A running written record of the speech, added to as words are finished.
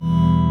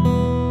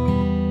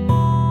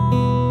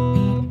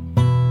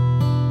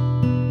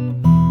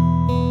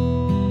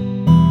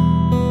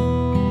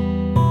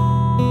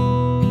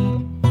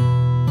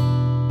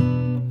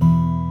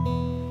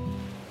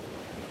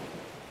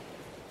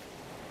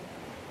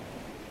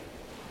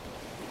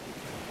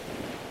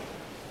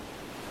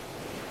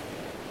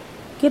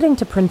Getting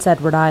to Prince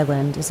Edward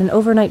Island is an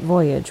overnight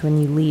voyage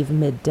when you leave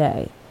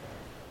midday.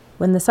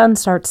 When the sun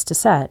starts to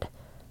set,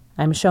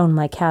 I'm shown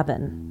my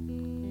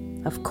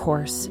cabin. Of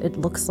course, it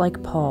looks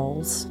like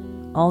Paul's.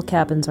 All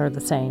cabins are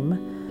the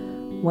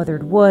same.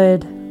 Weathered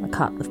wood, a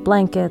cot with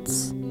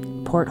blankets,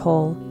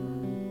 porthole.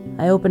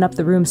 I open up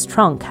the room's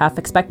trunk, half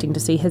expecting to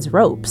see his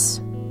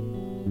ropes.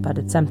 But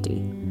it's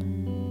empty.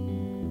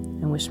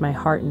 I wish my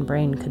heart and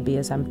brain could be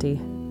as empty.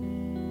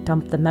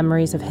 Dump the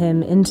memories of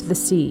him into the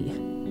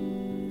sea.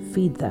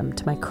 Feed them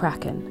to my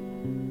kraken.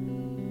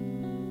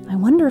 I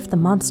wonder if the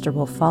monster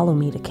will follow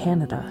me to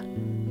Canada.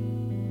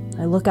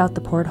 I look out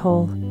the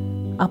porthole,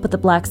 up at the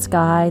black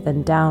sky,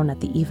 then down at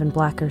the even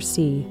blacker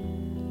sea.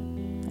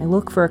 I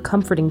look for a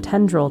comforting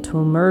tendril to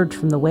emerge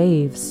from the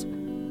waves,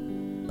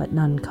 but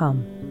none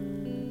come.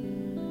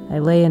 I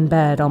lay in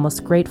bed,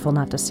 almost grateful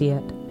not to see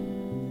it.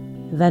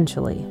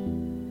 Eventually,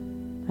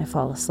 I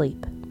fall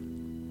asleep.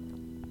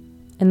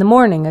 In the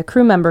morning, a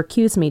crew member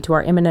cues me to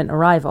our imminent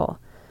arrival.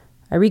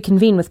 I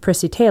reconvene with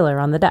Prissy Taylor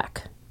on the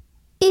deck.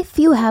 If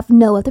you have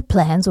no other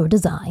plans or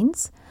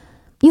designs,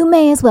 you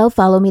may as well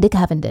follow me to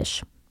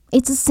Cavendish.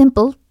 It's a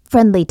simple,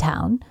 friendly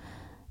town,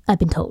 I've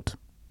been told.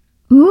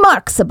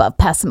 Marks above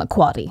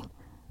Passamaquoddy.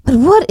 But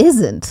what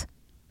isn't?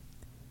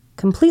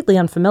 Completely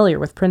unfamiliar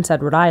with Prince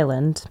Edward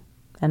Island,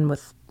 and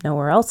with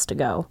nowhere else to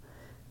go,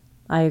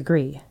 I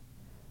agree.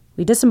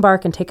 We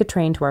disembark and take a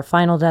train to our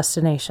final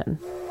destination.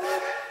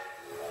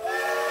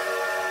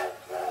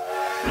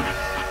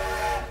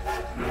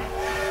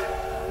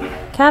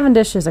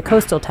 Cavendish is a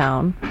coastal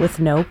town with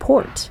no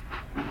port.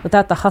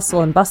 Without the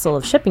hustle and bustle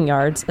of shipping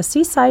yards, a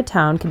seaside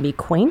town can be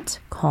quaint,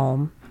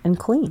 calm, and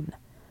clean.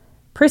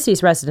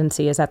 Prissy's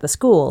residency is at the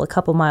school a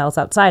couple miles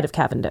outside of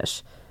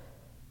Cavendish.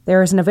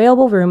 There is an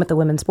available room at the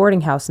women's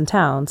boarding house in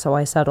town, so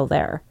I settle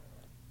there.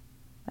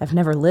 I've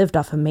never lived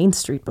off a main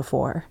street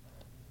before.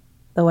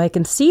 Though I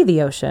can see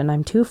the ocean,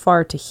 I'm too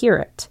far to hear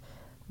it.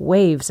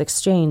 Waves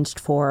exchanged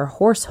for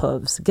horse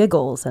hooves,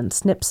 giggles, and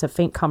snips of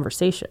faint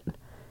conversation.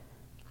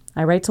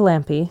 I write to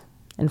Lampy,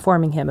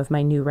 informing him of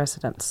my new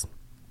residence.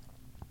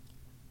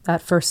 That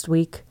first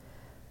week,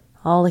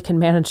 all I can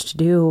manage to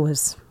do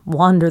was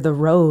wander the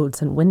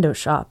roads and window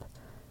shop.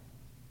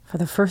 For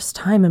the first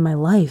time in my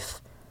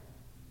life,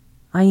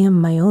 I am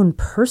my own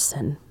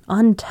person,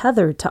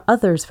 untethered to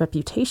others'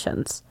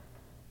 reputations.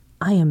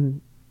 I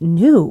am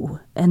new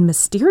and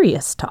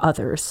mysterious to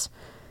others.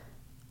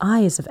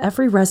 Eyes of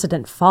every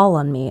resident fall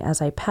on me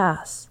as I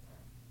pass.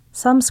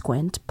 Some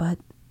squint, but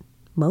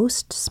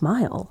most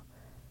smile.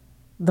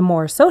 The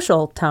more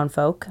social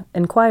townfolk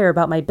inquire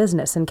about my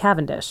business in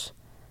Cavendish.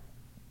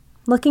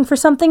 Looking for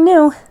something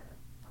new?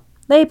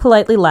 They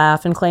politely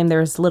laugh and claim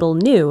there is little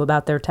new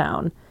about their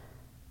town.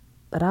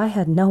 But I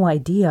had no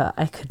idea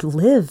I could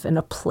live in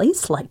a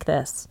place like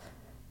this.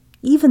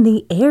 Even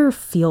the air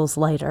feels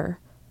lighter.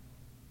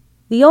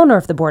 The owner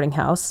of the boarding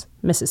house,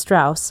 Mrs.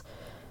 Strauss,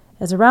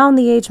 is around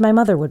the age my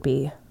mother would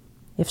be,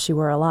 if she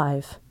were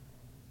alive.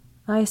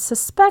 I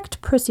suspect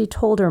Prissy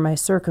told her my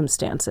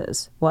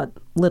circumstances, what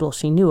little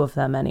she knew of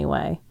them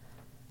anyway.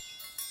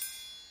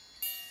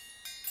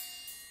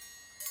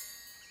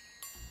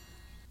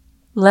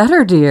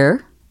 Letter,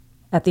 dear.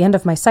 At the end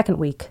of my second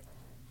week,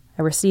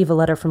 I receive a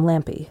letter from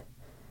Lampy.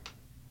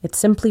 It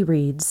simply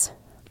reads,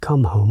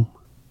 "Come home."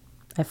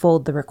 I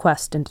fold the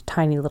request into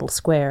tiny little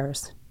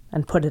squares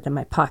and put it in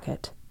my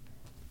pocket.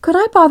 Could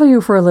I bother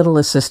you for a little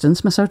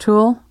assistance, Miss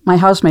O'Toole? My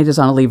housemaid is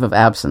on a leave of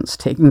absence,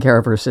 taking care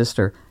of her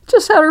sister.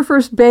 Just had her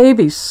first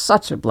baby,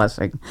 such a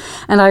blessing.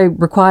 And I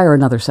require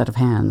another set of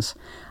hands.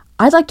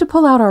 I'd like to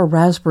pull out our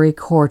raspberry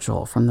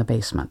cordial from the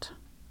basement.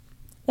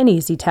 An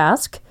easy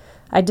task.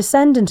 I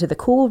descend into the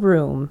cool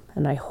room,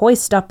 and I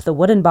hoist up the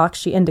wooden box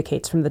she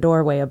indicates from the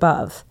doorway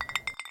above.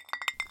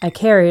 I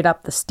carry it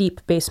up the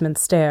steep basement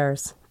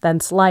stairs,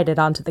 then slide it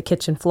onto the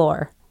kitchen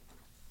floor.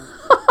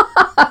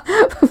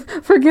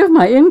 Forgive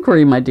my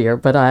inquiry, my dear,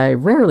 but I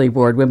rarely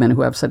board women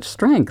who have such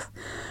strength.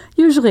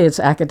 Usually it's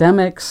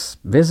academics,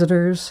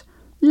 visitors,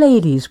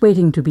 ladies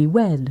waiting to be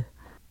wed.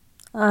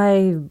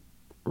 I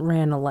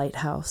ran a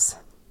lighthouse.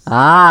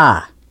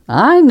 Ah,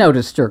 I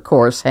noticed your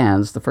coarse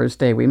hands the first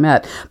day we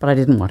met, but I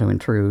didn't want to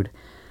intrude.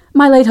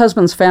 My late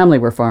husband's family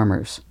were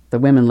farmers. The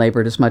women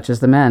labored as much as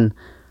the men.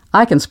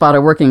 I can spot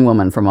a working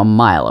woman from a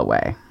mile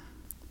away.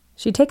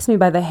 She takes me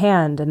by the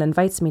hand and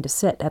invites me to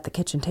sit at the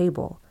kitchen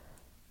table.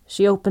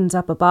 She opens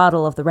up a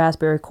bottle of the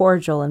raspberry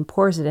cordial and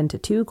pours it into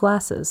 2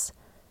 glasses.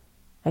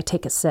 I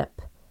take a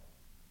sip.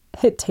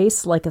 It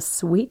tastes like a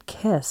sweet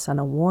kiss on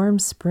a warm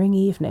spring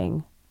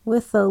evening,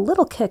 with a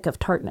little kick of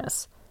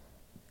tartness.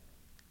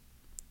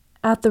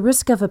 At the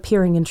risk of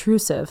appearing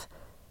intrusive,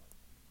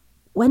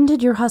 when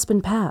did your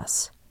husband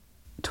pass?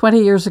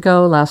 20 years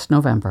ago, last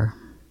November.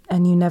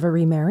 And you never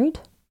remarried?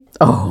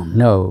 Oh,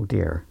 no,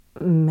 dear.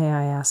 May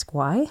I ask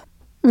why?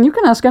 You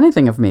can ask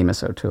anything of me,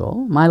 Miss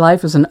O'Toole. My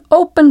life is an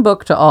open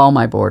book to all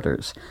my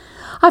boarders.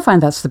 I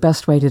find that's the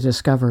best way to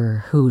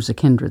discover who's a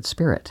kindred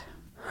spirit.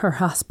 Her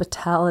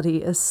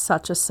hospitality is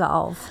such a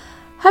salve.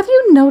 Have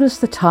you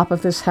noticed the top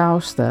of this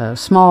house, the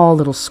small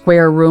little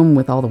square room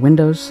with all the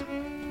windows?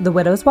 The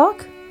widow's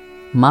walk?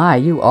 My,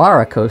 you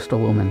are a coastal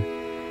woman.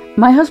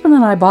 My husband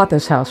and I bought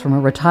this house from a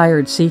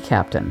retired sea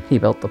captain. He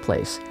built the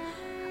place.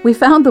 We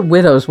found the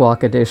Widow's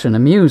Walk addition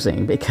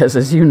amusing because,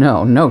 as you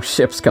know, no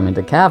ships come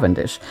into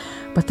Cavendish.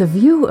 But the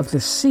view of the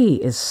sea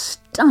is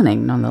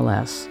stunning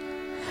nonetheless.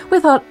 We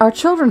thought our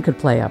children could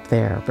play up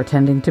there,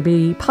 pretending to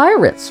be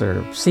pirates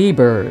or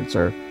seabirds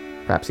or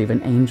perhaps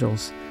even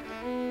angels.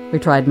 We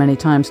tried many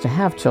times to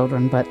have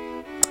children, but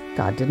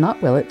God did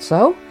not will it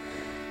so.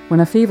 When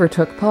a fever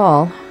took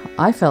Paul,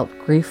 I felt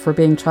grief for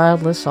being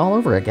childless all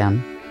over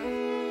again.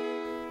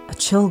 A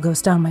chill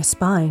goes down my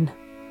spine.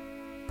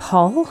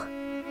 Paul?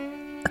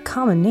 A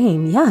common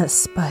name,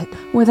 yes, but...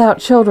 Without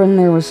children,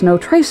 there was no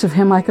trace of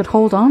him I could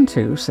hold on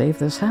to, save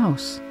this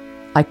house.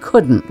 I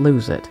couldn't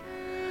lose it,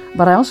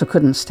 but I also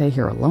couldn't stay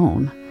here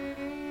alone.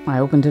 I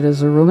opened it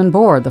as a room and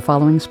board the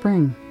following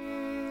spring.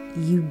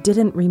 You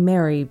didn't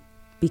remarry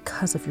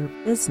because of your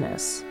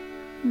business?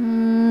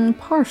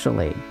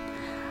 Partially.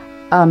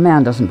 A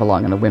man doesn't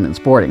belong in a women's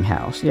boarding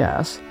house,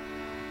 yes.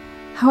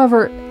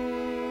 However,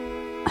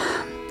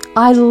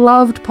 I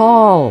loved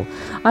Paul.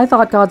 I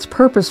thought God's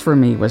purpose for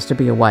me was to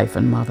be a wife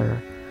and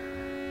mother.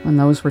 When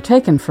those were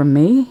taken from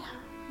me,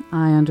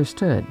 I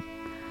understood.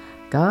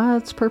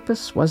 God's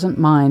purpose wasn't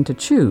mine to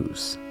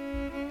choose.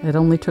 It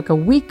only took a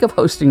week of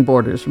hosting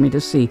boarders for me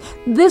to see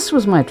this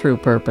was my true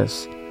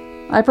purpose.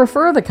 I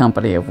prefer the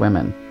company of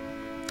women.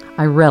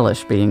 I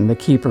relish being the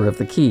keeper of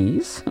the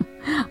keys.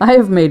 I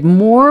have made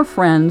more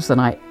friends than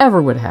I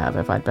ever would have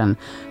if I'd been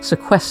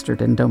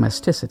sequestered in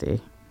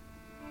domesticity.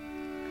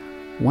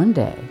 One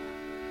day,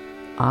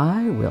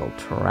 I will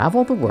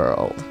travel the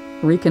world,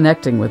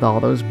 reconnecting with all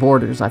those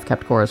boarders I've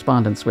kept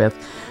correspondence with.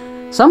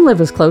 Some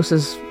live as close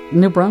as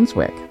New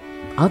Brunswick,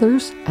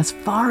 others as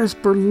far as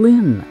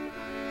Berlin.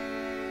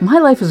 My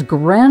life is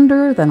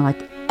grander than I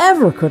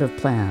ever could have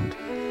planned.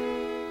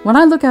 When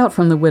I look out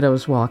from the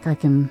Widow's Walk, I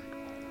can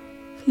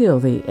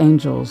feel the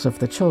angels of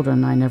the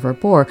children I never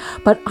bore,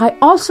 but I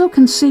also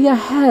can see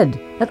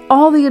ahead at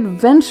all the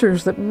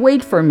adventures that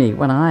wait for me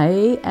when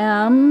I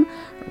am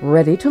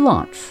ready to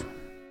launch.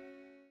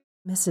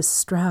 Mrs.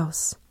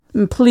 Strauss.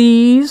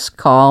 Please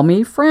call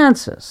me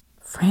Frances.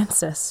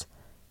 Frances.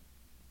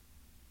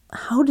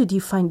 How did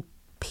you find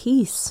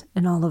peace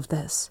in all of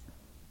this?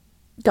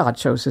 God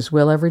shows His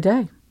will every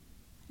day.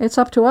 It's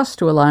up to us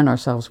to align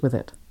ourselves with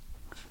it.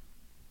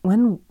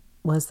 When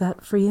was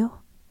that for you?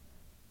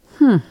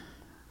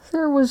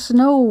 There was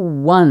no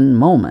one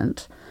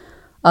moment.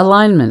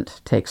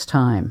 Alignment takes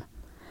time.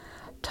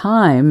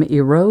 Time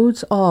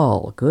erodes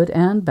all, good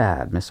and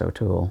bad, Miss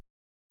O'Toole.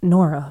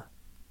 Nora,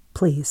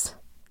 please.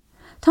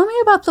 Tell me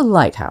about the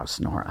lighthouse,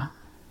 Nora.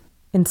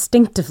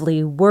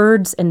 Instinctively,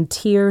 words and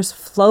tears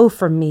flow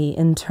from me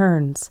in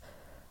turns.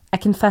 I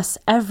confess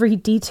every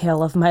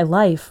detail of my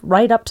life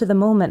right up to the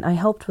moment I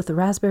helped with the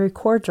raspberry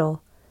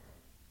cordial.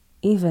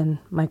 Even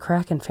my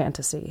Kraken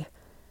fantasy.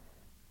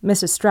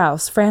 Mrs.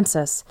 Strauss,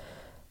 Frances,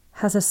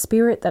 has a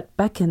spirit that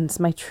beckons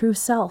my true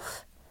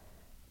self.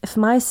 If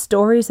my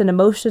stories and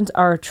emotions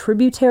are a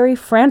tributary,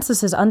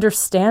 Frances's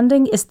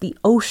understanding is the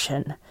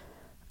ocean.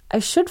 I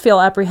should feel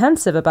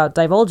apprehensive about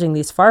divulging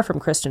these far from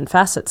Christian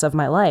facets of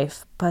my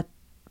life, but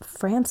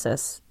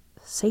Frances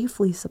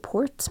safely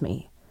supports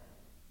me.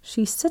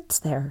 She sits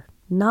there,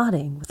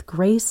 nodding with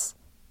grace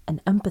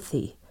and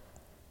empathy.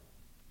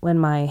 When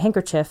my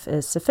handkerchief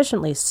is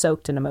sufficiently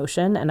soaked in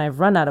emotion and I've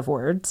run out of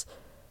words,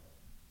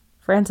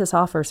 Frances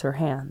offers her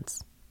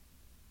hands.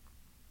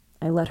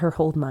 I let her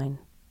hold mine.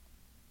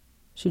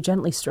 She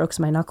gently strokes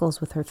my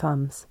knuckles with her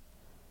thumbs.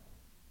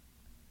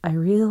 I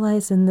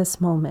realize in this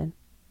moment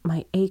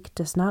my ache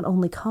does not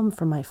only come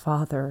from my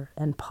father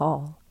and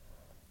Paul.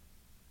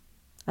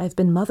 I've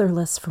been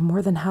motherless for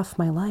more than half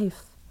my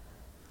life.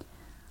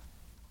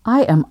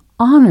 I am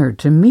honored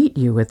to meet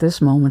you at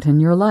this moment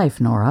in your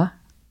life, Nora.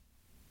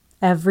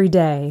 Every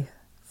day,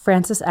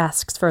 Frances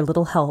asks for a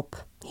little help,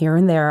 here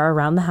and there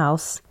around the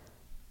house.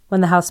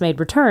 When the housemaid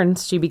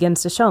returns, she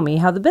begins to show me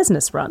how the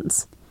business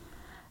runs.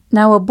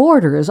 Now, a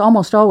boarder is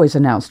almost always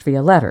announced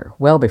via letter,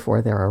 well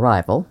before their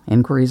arrival.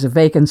 Inquiries of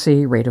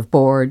vacancy, rate of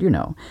board, you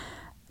know.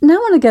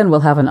 Now and again we'll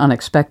have an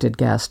unexpected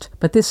guest,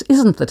 but this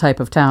isn't the type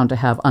of town to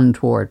have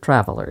untoward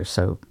travelers,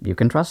 so you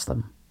can trust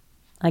them.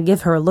 I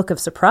give her a look of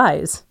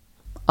surprise.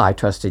 I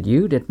trusted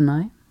you, didn't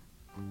I?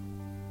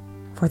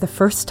 For the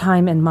first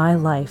time in my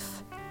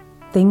life,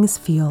 things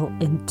feel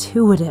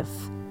intuitive.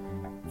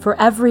 For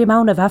every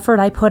amount of effort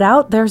I put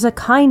out, there's a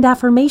kind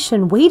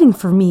affirmation waiting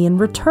for me in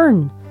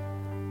return.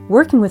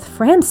 Working with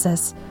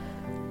Frances,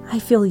 I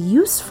feel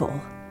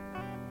useful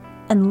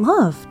and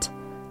loved.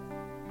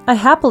 I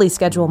happily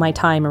schedule my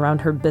time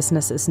around her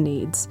business's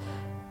needs.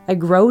 I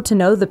grow to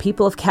know the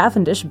people of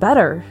Cavendish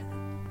better.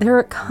 They're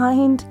a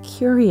kind,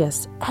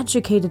 curious,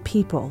 educated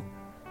people.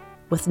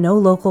 With no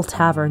local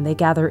tavern, they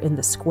gather in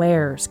the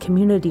squares,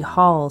 community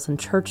halls, and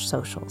church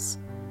socials.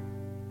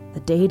 The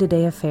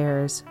day-to-day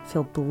affairs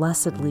feel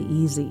blessedly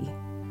easy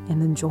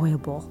and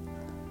enjoyable.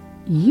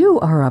 You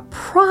are a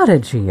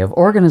prodigy of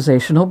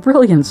organizational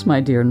brilliance,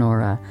 my dear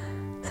Nora.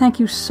 Thank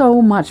you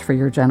so much for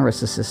your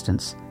generous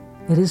assistance.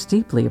 It is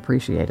deeply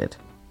appreciated.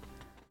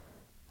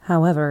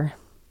 However,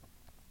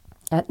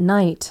 at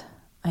night,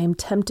 I am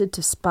tempted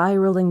to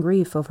spiral in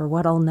grief over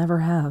what I'll never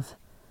have.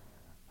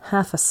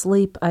 Half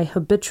asleep, I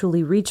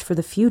habitually reach for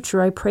the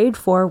future I prayed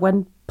for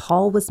when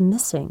Paul was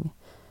missing.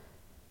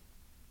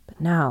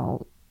 But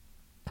now,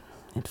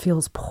 it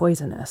feels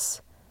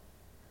poisonous.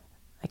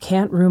 I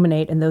can't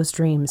ruminate in those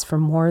dreams for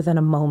more than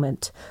a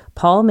moment.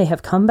 Paul may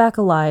have come back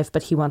alive,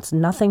 but he wants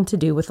nothing to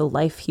do with the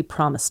life he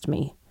promised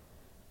me.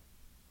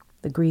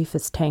 The grief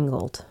is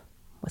tangled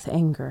with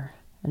anger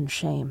and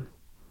shame.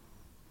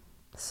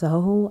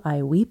 So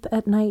I weep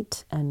at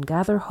night and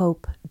gather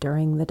hope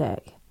during the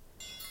day.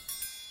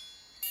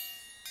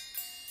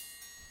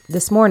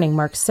 This morning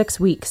marks 6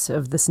 weeks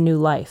of this new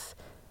life.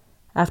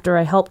 After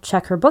I help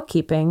check her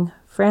bookkeeping,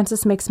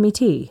 Frances makes me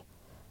tea.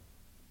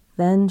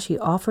 Then she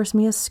offers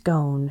me a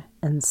scone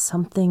and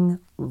something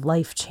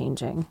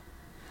life-changing.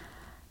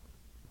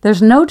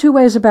 There's no two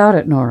ways about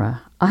it,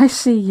 Nora. I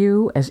see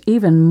you as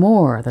even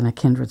more than a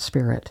kindred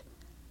spirit.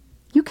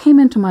 You came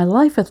into my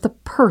life at the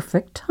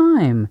perfect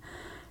time.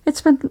 It's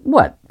been,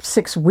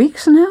 6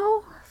 weeks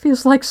now?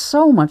 Feels like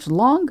so much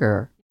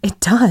longer. It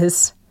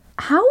does.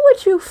 How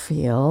would you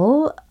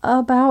feel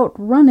about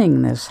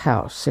running this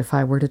house if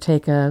I were to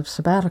take a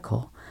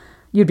sabbatical?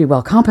 You'd be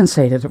well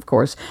compensated, of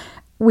course.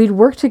 We'd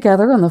work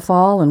together in the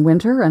fall and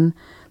winter, and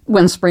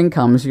when spring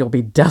comes, you'll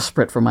be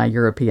desperate for my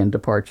European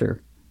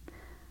departure.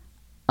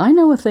 I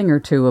know a thing or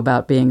two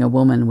about being a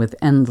woman with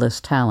endless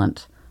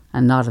talent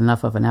and not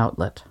enough of an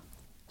outlet.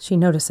 She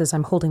notices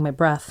I'm holding my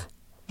breath.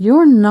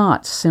 You're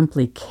not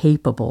simply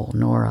capable,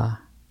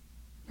 Nora.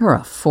 You're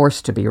a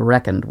force to be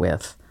reckoned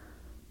with.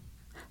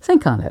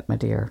 Think on it, my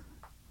dear.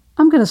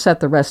 I'm going to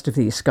set the rest of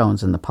these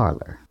scones in the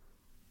parlor.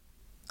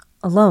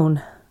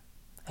 Alone,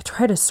 I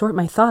try to sort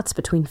my thoughts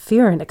between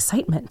fear and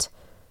excitement.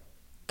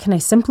 Can I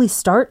simply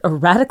start a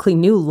radically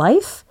new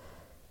life?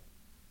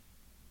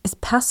 Is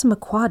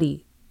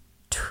Passamaquoddy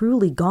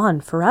truly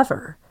gone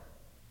forever?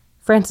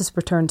 Frances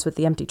returns with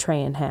the empty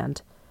tray in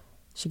hand.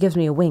 She gives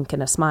me a wink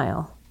and a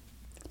smile.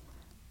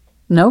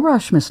 No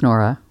rush, Miss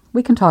Nora.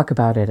 We can talk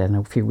about it in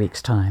a few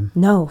weeks' time.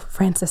 No,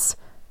 Frances.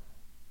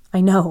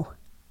 I know.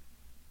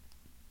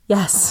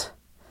 Yes.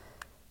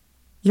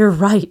 You're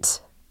right.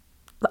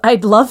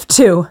 I'd love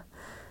to.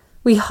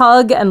 We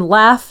hug and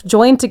laugh,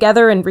 join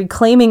together in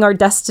reclaiming our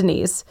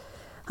destinies.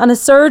 On a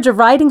surge of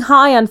riding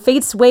high on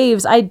fate's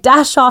waves, I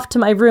dash off to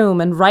my room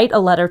and write a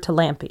letter to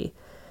Lampy.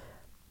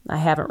 I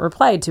haven't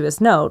replied to his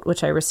note,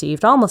 which I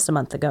received almost a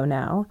month ago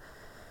now.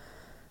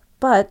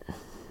 But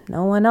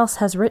no one else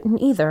has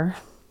written either.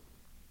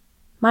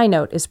 My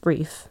note is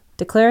brief,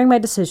 declaring my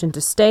decision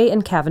to stay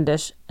in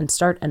Cavendish and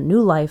start a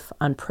new life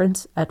on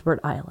Prince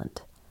Edward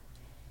Island.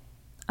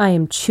 I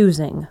am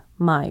choosing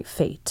my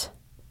fate.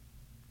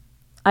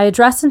 I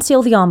address and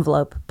seal the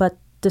envelope, but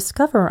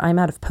discover I'm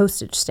out of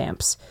postage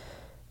stamps.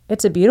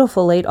 It's a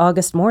beautiful late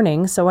August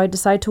morning, so I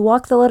decide to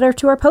walk the letter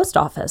to our post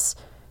office.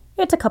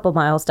 It's a couple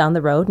miles down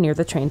the road near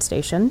the train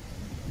station.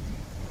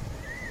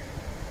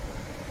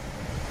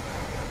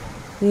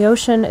 The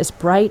ocean is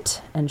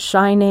bright and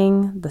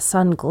shining, the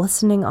sun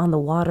glistening on the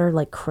water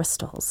like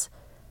crystals.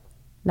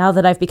 Now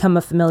that I've become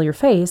a familiar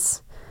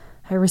face,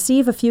 I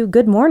receive a few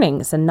good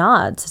mornings and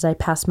nods as I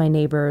pass my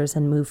neighbors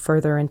and move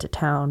further into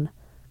town.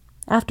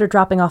 After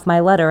dropping off my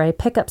letter, I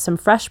pick up some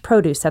fresh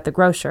produce at the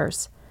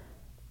grocer's.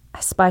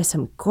 I spy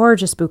some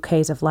gorgeous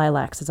bouquets of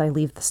lilacs as I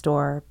leave the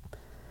store,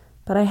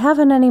 but I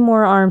haven't any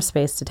more arm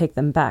space to take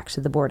them back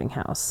to the boarding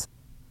house.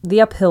 The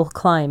uphill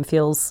climb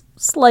feels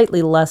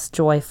slightly less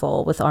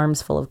joyful, with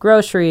arms full of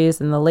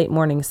groceries and the late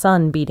morning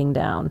sun beating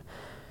down.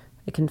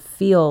 I can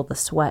feel the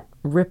sweat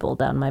ripple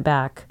down my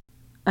back.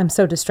 I'm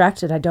so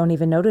distracted I don't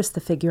even notice the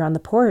figure on the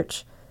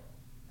porch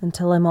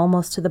until I'm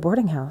almost to the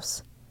boarding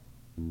house.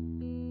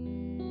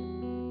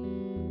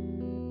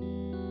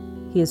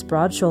 He is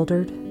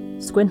broad-shouldered,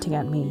 squinting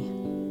at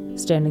me,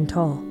 standing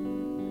tall.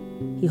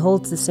 He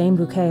holds the same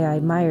bouquet I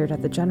admired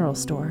at the general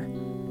store.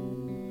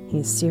 He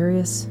is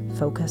serious,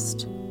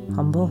 focused,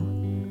 humble.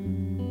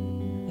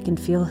 I can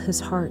feel his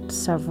heart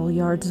several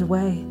yards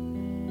away.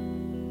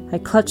 I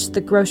clutch the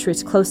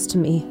groceries close to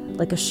me,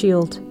 like a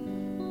shield.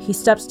 He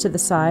steps to the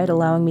side,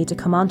 allowing me to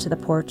come onto the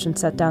porch and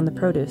set down the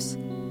produce.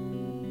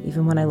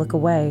 Even when I look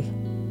away,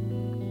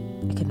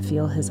 I can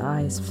feel his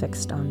eyes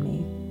fixed on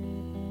me.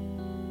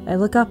 I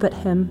look up at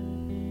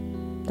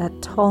him,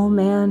 that tall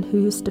man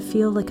who used to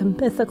feel like a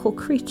mythical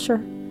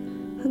creature,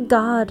 a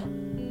god,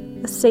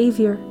 a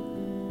savior.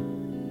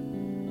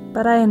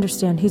 But I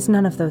understand he's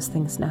none of those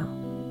things now.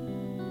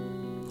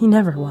 He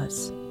never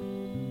was.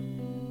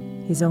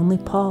 He's only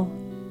Paul.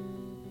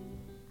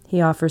 He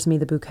offers me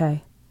the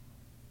bouquet.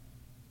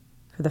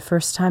 For the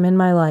first time in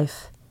my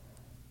life,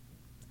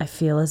 I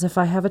feel as if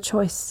I have a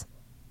choice.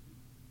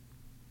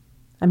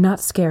 I'm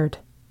not scared.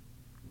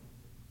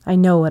 I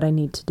know what I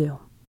need to do.